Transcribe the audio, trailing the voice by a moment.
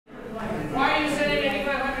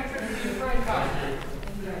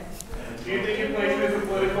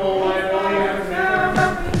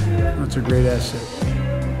great asset.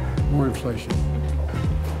 More inflation.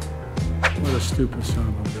 What a stupid son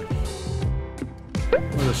of a bitch.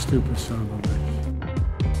 What a stupid son of a bitch.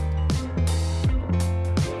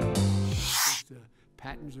 Just,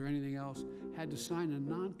 patents or anything else had to sign a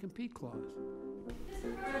non-compete clause.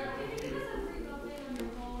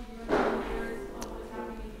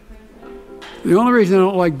 The only reason I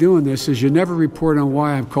don't like doing this is you never report on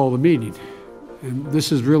why I've called a meeting. And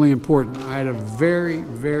this is really important. I had a very,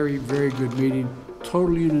 very, very good meeting,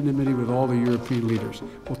 total unanimity with all the European leaders.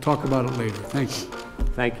 We'll talk about it later. Thank you.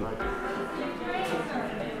 Thank you.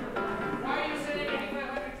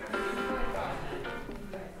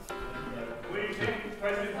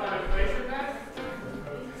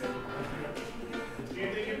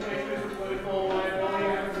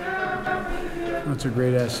 That's a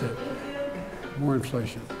great asset. More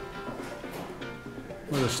inflation.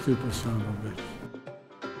 What a stupid son of a bitch.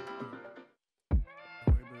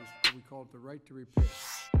 We call it the right to repair.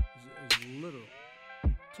 It's literal.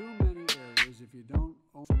 Too many areas, if you don't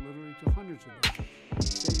own literally to hundreds of dollars,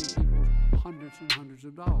 saving people hundreds and hundreds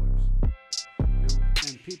of dollars.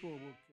 And people will